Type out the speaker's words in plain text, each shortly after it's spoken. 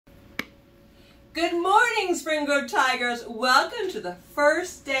Good morning, Spring Grove Tigers. Welcome to the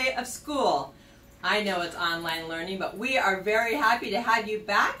first day of school. I know it's online learning, but we are very happy to have you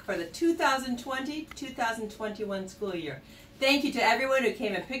back for the 2020-2021 school year. Thank you to everyone who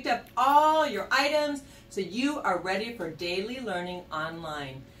came and picked up all your items so you are ready for daily learning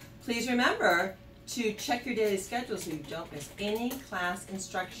online. Please remember to check your daily schedule so you don't miss any class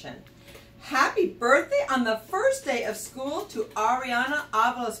instruction. Happy birthday on the first day of school to Ariana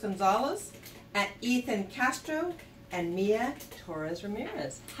Avalos Gonzalez and Ethan Castro and Mia Torres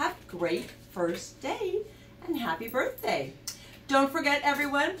Ramirez. Have a great first day and happy birthday. Don't forget,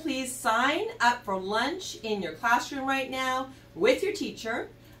 everyone, please sign up for lunch in your classroom right now with your teacher.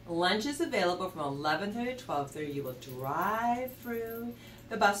 Lunch is available from 11:30 to 12:30. You will drive through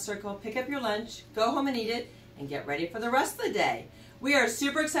the bus circle, pick up your lunch, go home and eat it, and get ready for the rest of the day. We are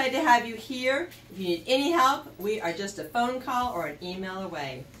super excited to have you here. If you need any help, we are just a phone call or an email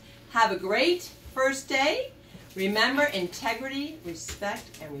away. Have a great first day. Remember integrity,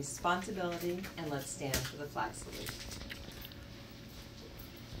 respect, and responsibility, and let's stand for the flag salute.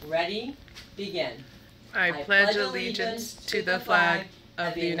 Ready? Begin. I pledge allegiance to the flag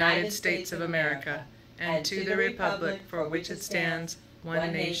of the United States of America and to the republic for which it stands,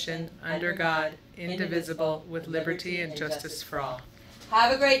 one nation, under God, indivisible, with liberty and justice for all.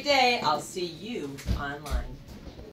 Have a great day. I'll see you online.